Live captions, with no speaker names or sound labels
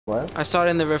What? I saw it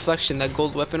in the reflection, that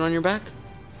gold weapon on your back.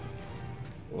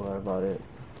 What about it?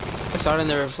 I saw it in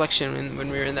the reflection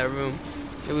when we were in that room.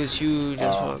 It was huge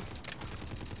as fuck.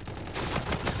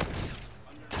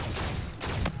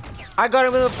 I got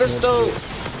him with a pistol!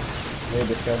 They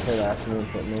discussed it last room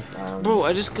fitness. Bro,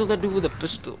 I just killed that dude with a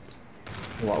pistol.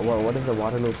 What is the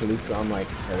Waterloo police? I'm like,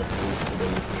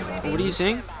 What are you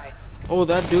saying? Oh,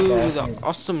 that dude is an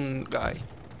awesome guy.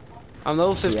 I'm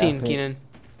level 15, Keenan.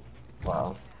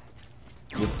 Wow.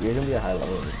 You're gonna be a high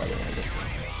level, by the way.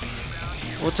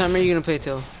 What time are you gonna play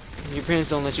till? Your parents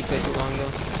don't let you play too long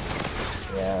though.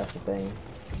 Yeah, that's the thing.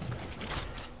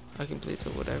 I can play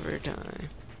till whatever time,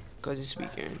 cause it's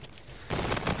weekend.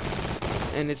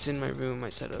 And it's in my room, my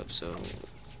setup, so...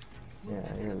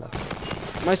 Yeah, you're lucky.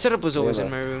 My setup was always in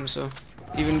my room, so...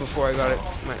 Even before I got it,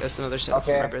 that's another setup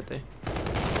for my birthday.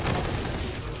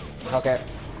 Okay.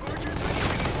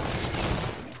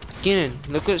 Keenan,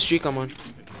 look what streak I'm on.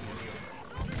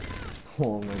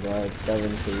 Oh my god,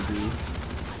 7 KD.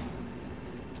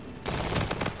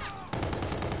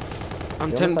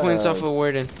 I'm 10 points off of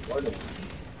Warden.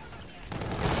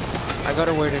 I got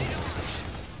a Warden.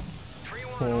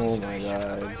 Oh my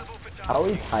god. How are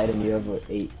we tied and you have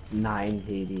 9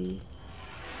 KD?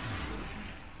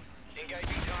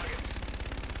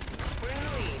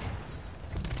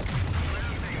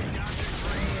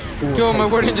 Yo, my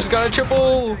Warden just got a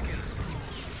triple!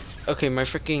 Okay, my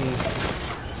freaking...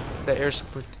 The air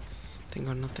support thing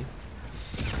got nothing.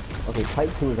 Okay,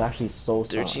 Type 2 is actually so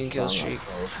 13 kill streak.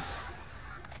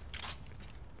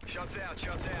 Shots out,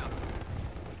 shots out.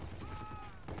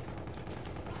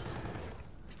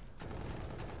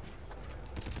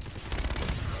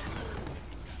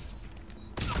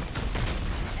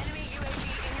 Enemy UAV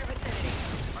in your vicinity.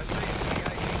 I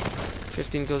see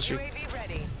 15 kill streak. UAV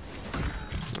ready.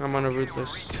 I'm on a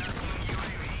ruthless.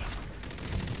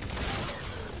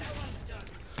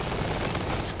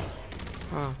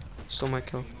 Ah, stole my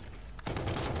kill.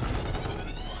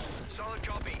 Solid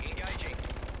copy, engaging.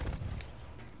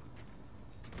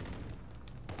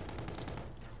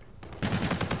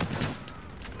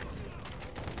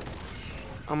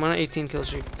 I'm on an 18 kill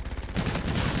streak.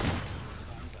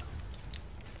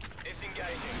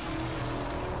 Disengaging.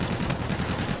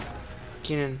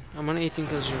 Keenan, I'm on an 18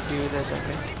 kill streak. Do this,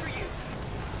 okay?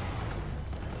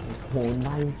 Oh,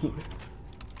 19.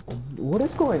 What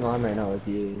is going on right now with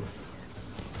you?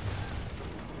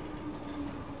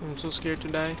 I'm so scared to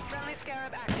die. Friendly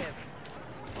scarab active.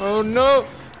 Oh no!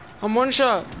 I'm one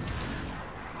shot!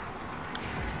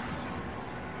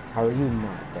 How are you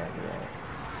not dead yet?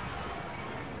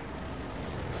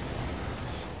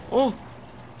 Oh!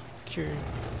 Kieran.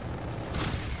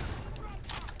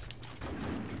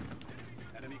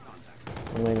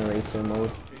 I'm in eraser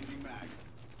mode.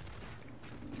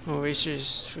 Oh, Racer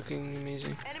is freaking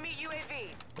amazing. Enemy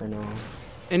UAV. I know.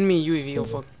 Enemy UAV, oh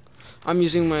fuck. I'm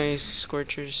using my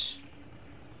Scorchers.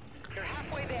 You're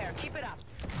halfway there. Keep it up.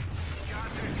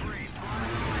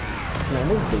 Man,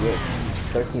 they did it.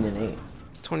 13 and 8.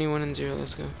 21 and 0,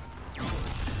 let's go.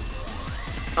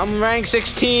 I'm rank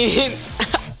 16!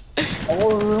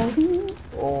 Already?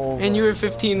 Oh. And you were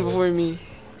 15 before me.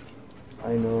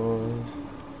 I know.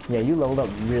 Yeah, you leveled up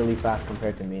really fast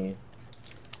compared to me.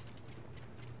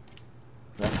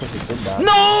 That's because you did that.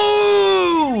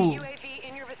 No! UAV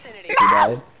in your vicinity. You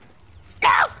died?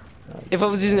 No! If I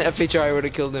was using the FHR, I would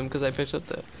have killed him because I picked up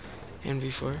the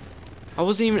NV4. I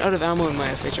wasn't even out of ammo in my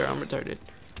FHR. I'm retarded.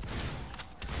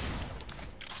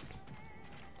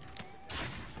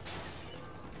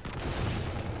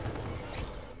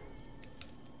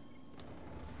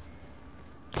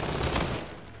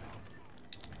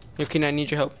 Okay, I need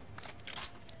your help.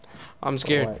 I'm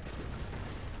scared. What?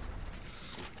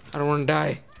 I don't want to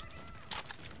die.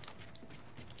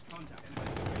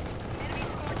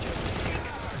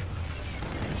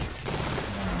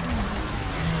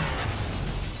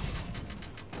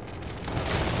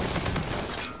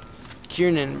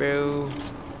 Kiernan, bro.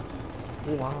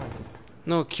 Why?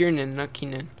 No, Kiernan, not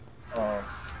Keenan. Oh.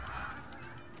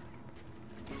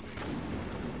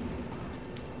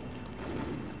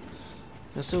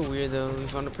 That's so weird though. We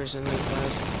found a person that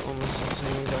has almost the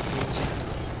same exact names.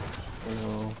 I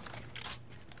know.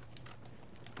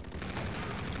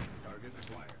 Target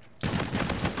acquired.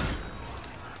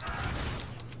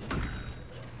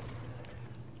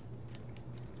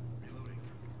 Reloading.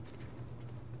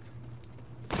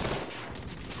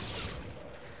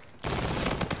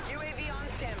 UAV on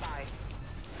standby.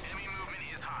 Enemy movement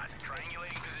is hot.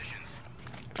 Triangulating positions.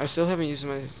 I still haven't used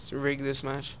my rig this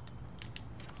match.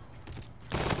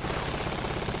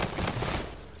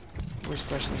 Where's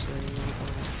questions?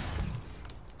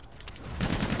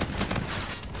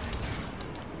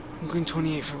 I'm going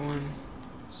 28 for 1.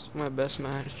 It's my best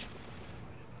match.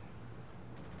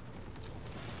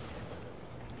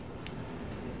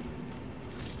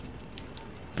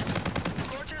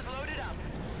 Scorchers loaded up.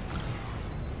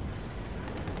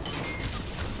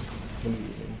 I'm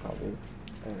using probably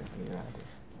everything around it.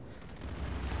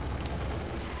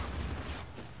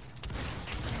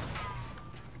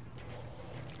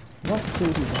 What do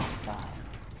you that fast?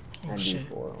 Oh, And shit.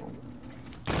 D4.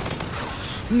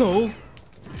 No!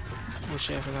 Oh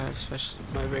shit, I forgot to special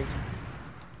my rig.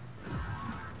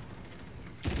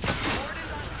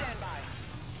 Warden's on standby.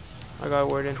 I got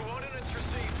Warden. Coordinates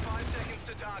received. 5 seconds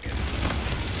to target.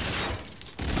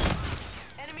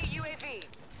 Enemy UAV.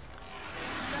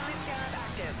 Friendly scanner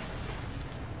active.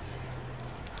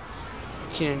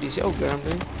 Keenan DC. Oh, good, I'm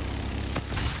doing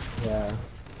Yeah,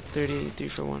 33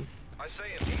 for 1. I see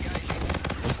him. Engaging.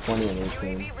 I'm 20 and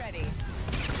 18. UAV ready.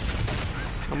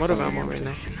 I'm out of ammo right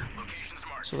now. Locations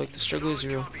marked. So, like, the struggle is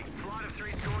real. Copy. Flight of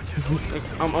 3 Scorchers. Like,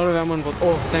 I'm out of ammo on both.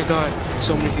 Oh, thank God.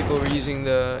 So many people were using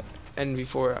the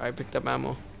NV4. I picked up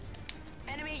ammo.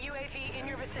 Enemy UAV in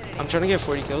your vicinity. I'm trying to get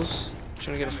 40 kills.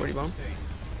 Trying to get a 40 bomb.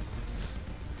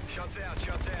 Shots out.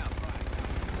 Shots out.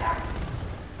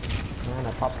 Man,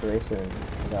 I popped the racer and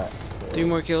got 3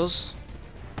 more kills.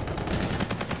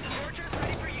 Scorchers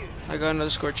ready for use. I got another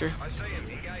Scorcher. I see him.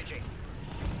 Engaging.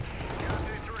 Scout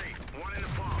 2-3. One in the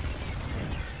bomb.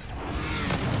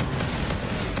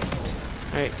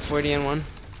 Alright, 40 and 1.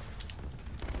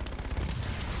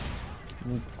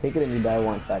 You take it and you die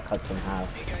once, that cuts in half.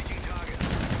 Engaging target.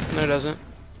 No, it doesn't.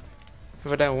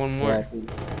 If I die one more.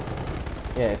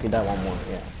 If you die one more,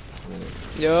 yeah.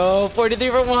 Yo, 43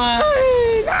 for 1!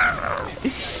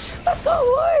 That's the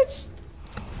worst!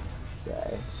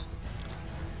 Yeah.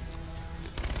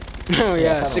 Oh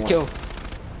yeah, kinda sick kill.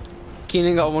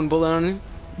 Keenan got 1 bullet on him.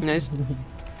 Nice.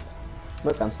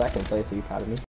 Look, I'm second place, are you proud of me?